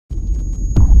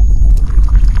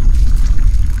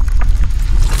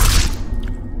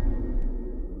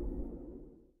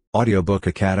Audiobook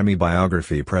Academy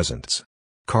Biography presents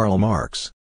Karl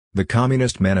Marx. The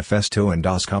Communist Manifesto and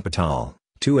Das Kapital,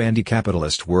 two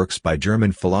anti-capitalist works by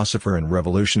German philosopher and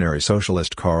revolutionary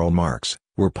socialist Karl Marx,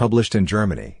 were published in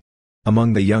Germany.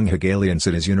 Among the young Hegelians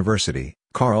at his university,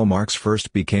 Karl Marx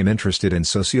first became interested in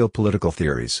socio-political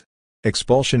theories.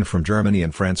 Expulsion from Germany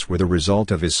and France were the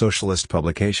result of his socialist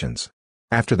publications.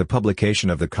 After the publication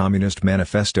of the Communist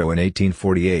Manifesto in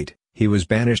 1848, he was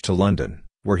banished to London,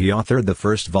 where he authored the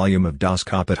first volume of Das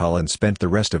Kapital and spent the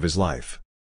rest of his life.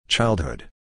 Childhood.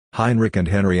 Heinrich and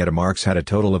Henrietta Marx had a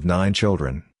total of 9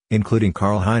 children, including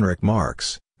Karl Heinrich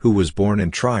Marx, who was born in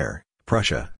Trier,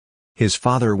 Prussia. His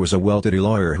father was a well-to-do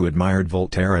lawyer who admired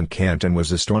Voltaire and Kant and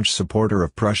was a staunch supporter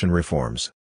of Prussian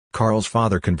reforms. Karl's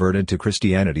father converted to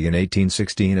Christianity in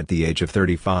 1816 at the age of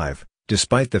 35,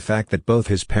 despite the fact that both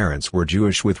his parents were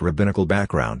Jewish with rabbinical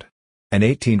background. An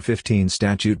 1815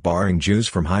 statute barring Jews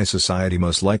from high society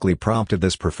most likely prompted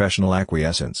this professional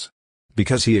acquiescence.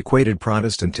 Because he equated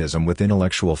Protestantism with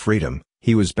intellectual freedom,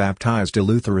 he was baptized a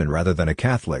Lutheran rather than a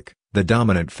Catholic, the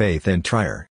dominant faith in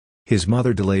Trier. His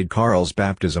mother delayed Karl's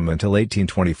baptism until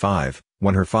 1825,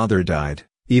 when her father died,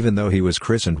 even though he was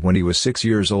christened when he was 6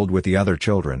 years old with the other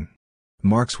children.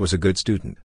 Marx was a good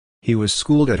student. He was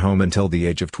schooled at home until the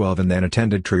age of 12 and then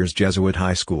attended Trier's Jesuit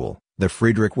high school, the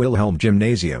Friedrich Wilhelm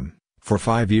Gymnasium, for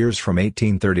 5 years from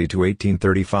 1830 to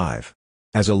 1835.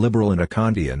 As a liberal and a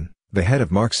Kantian, the head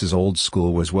of Marx's old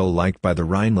school was well liked by the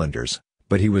Rhinelanders,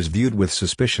 but he was viewed with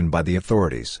suspicion by the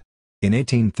authorities. In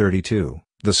 1832,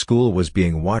 the school was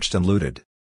being watched and looted.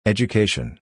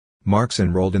 Education. Marx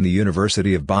enrolled in the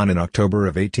University of Bonn in October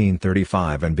of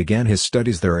 1835 and began his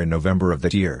studies there in November of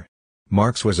that year.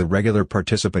 Marx was a regular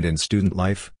participant in student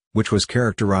life, which was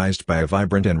characterized by a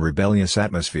vibrant and rebellious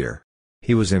atmosphere.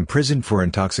 He was imprisoned for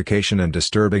intoxication and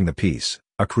disturbing the peace,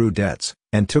 accrued debts,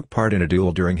 and took part in a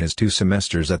duel during his 2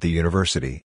 semesters at the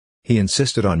university. He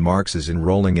insisted on Marx's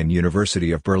enrolling in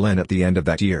University of Berlin at the end of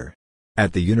that year.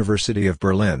 At the University of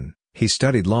Berlin, he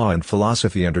studied law and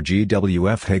philosophy under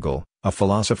G.W.F. Hegel, a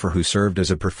philosopher who served as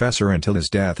a professor until his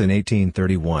death in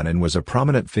 1831 and was a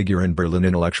prominent figure in Berlin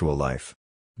intellectual life.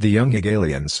 The Young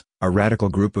Hegelians, a radical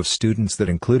group of students that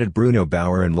included Bruno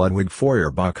Bauer and Ludwig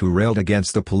Feuerbach who railed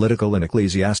against the political and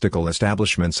ecclesiastical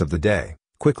establishments of the day,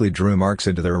 quickly drew Marx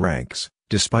into their ranks,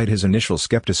 despite his initial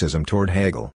skepticism toward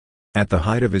Hegel. At the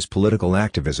height of his political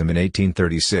activism in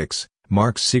 1836,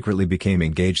 Marx secretly became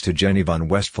engaged to Jenny von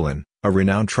Westphalen, a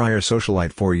renowned Trier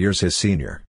socialite 4 years his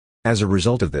senior. As a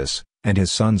result of this, and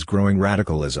his son's growing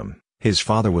radicalism, his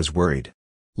father was worried.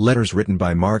 Letters written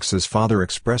by Marx's father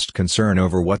expressed concern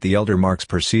over what the elder Marx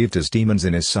perceived as demons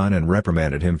in his son and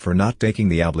reprimanded him for not taking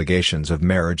the obligations of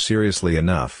marriage seriously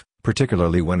enough,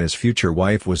 particularly when his future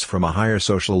wife was from a higher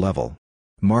social level.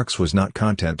 Marx was not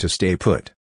content to stay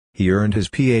put. He earned his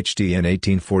Ph.D. in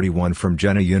 1841 from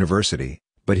Jena University,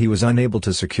 but he was unable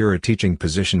to secure a teaching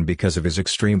position because of his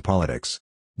extreme politics.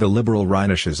 The liberal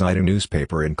Rheinische Zeitung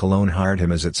newspaper in Cologne hired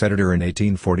him as its editor in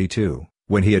 1842.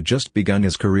 When he had just begun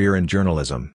his career in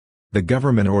journalism. The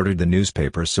government ordered the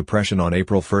newspaper's suppression on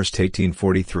April 1,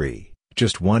 1843,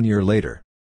 just 1 year later.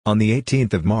 On the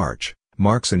 18th of March,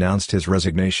 Marx announced his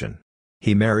resignation.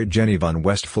 He married Jenny von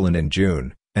Westphalen in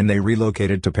June, and they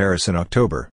relocated to Paris in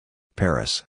October.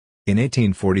 Paris. In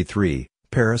 1843,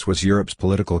 Paris was Europe's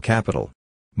political capital.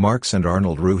 Marx and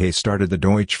Arnold Ruhe started the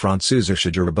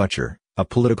Deutsch-Französische Jahresbücher, a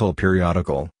political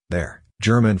periodical, there,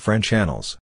 German-French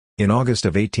annals. In August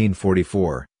of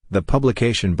 1844, the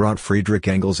publication brought Friedrich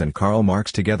Engels and Karl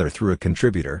Marx together through a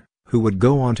contributor, who would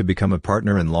go on to become a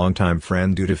partner and longtime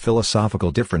friend due to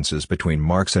philosophical differences between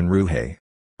Marx and Ruhe.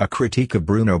 A critique of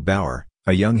Bruno Bauer,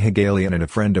 a young Hegelian and a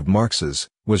friend of Marx's,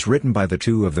 was written by the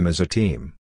two of them as a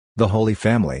team. The Holy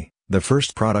Family, the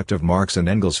first product of Marx and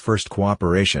Engels' first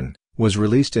cooperation, was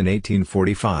released in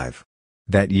 1845.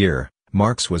 That year,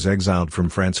 Marx was exiled from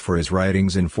France for his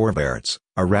writings in Vorwärts,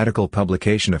 a radical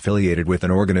publication affiliated with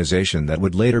an organization that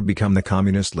would later become the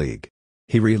Communist League.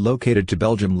 He relocated to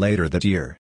Belgium later that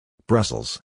year.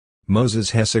 Brussels.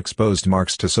 Moses Hess exposed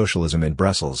Marx to socialism in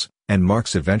Brussels, and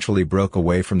Marx eventually broke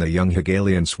away from the young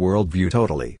Hegelians' worldview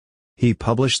totally. He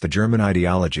published The German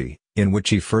Ideology, in which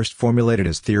he first formulated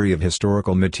his theory of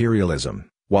historical materialism,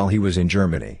 while he was in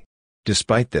Germany.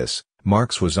 Despite this,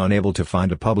 Marx was unable to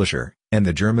find a publisher, and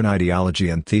the German Ideology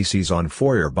and Theses on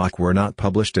Feuerbach were not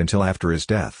published until after his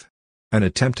death. An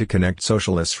attempt to connect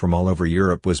socialists from all over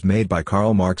Europe was made by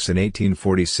Karl Marx in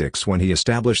 1846 when he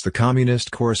established the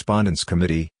Communist Correspondence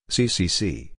Committee,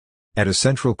 CCC. At a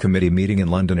Central Committee meeting in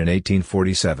London in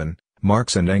 1847,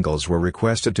 Marx and Engels were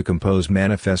requested to compose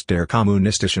Manifest der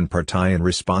Kommunistischen Partei in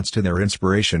response to their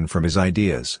inspiration from his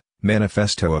ideas,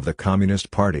 Manifesto of the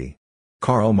Communist Party.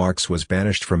 Karl Marx was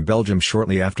banished from Belgium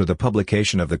shortly after the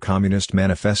publication of the Communist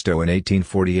Manifesto in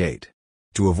 1848.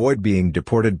 To avoid being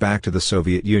deported back to the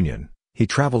Soviet Union, he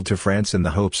traveled to France in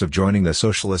the hopes of joining the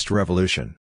Socialist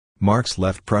Revolution. Marx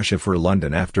left Prussia for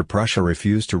London after Prussia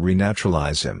refused to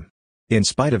renaturalize him. In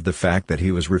spite of the fact that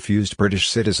he was refused British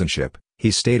citizenship, he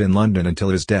stayed in London until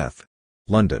his death.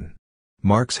 London.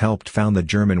 Marx helped found the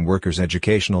German Workers'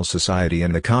 Educational Society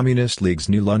and the Communist League's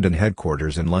new London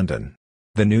headquarters in London.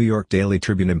 The New York Daily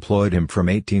Tribune employed him from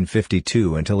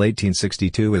 1852 until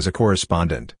 1862 as a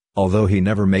correspondent, although he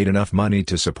never made enough money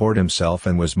to support himself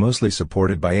and was mostly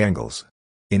supported by Engels.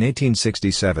 In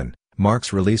 1867,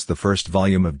 Marx released the first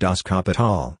volume of Das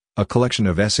Kapital, a collection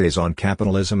of essays on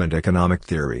capitalism and economic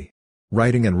theory.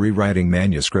 Writing and rewriting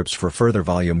manuscripts for further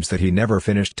volumes that he never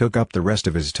finished took up the rest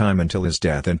of his time until his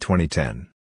death in 2010.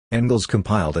 Engels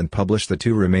compiled and published the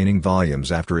 2 remaining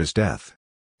volumes after his death.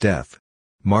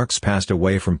 Marx passed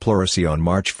away from pleurisy on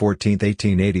March 14,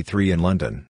 1883 in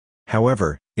London.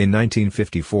 However, in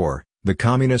 1954, the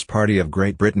Communist Party of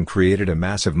Great Britain created a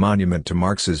massive monument to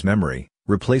Marx's memory,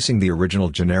 replacing the original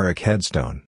generic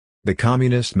headstone. The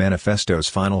Communist Manifesto's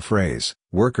final phrase,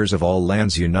 "Workers of all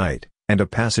lands unite," and a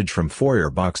passage from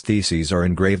Feuerbach's Theses are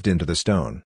engraved into the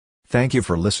stone. Thank you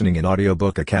for listening in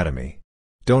Audiobook Academy.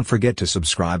 Don't forget to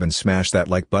subscribe and smash that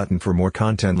like button for more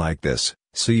content like this.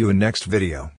 See you in next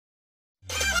video.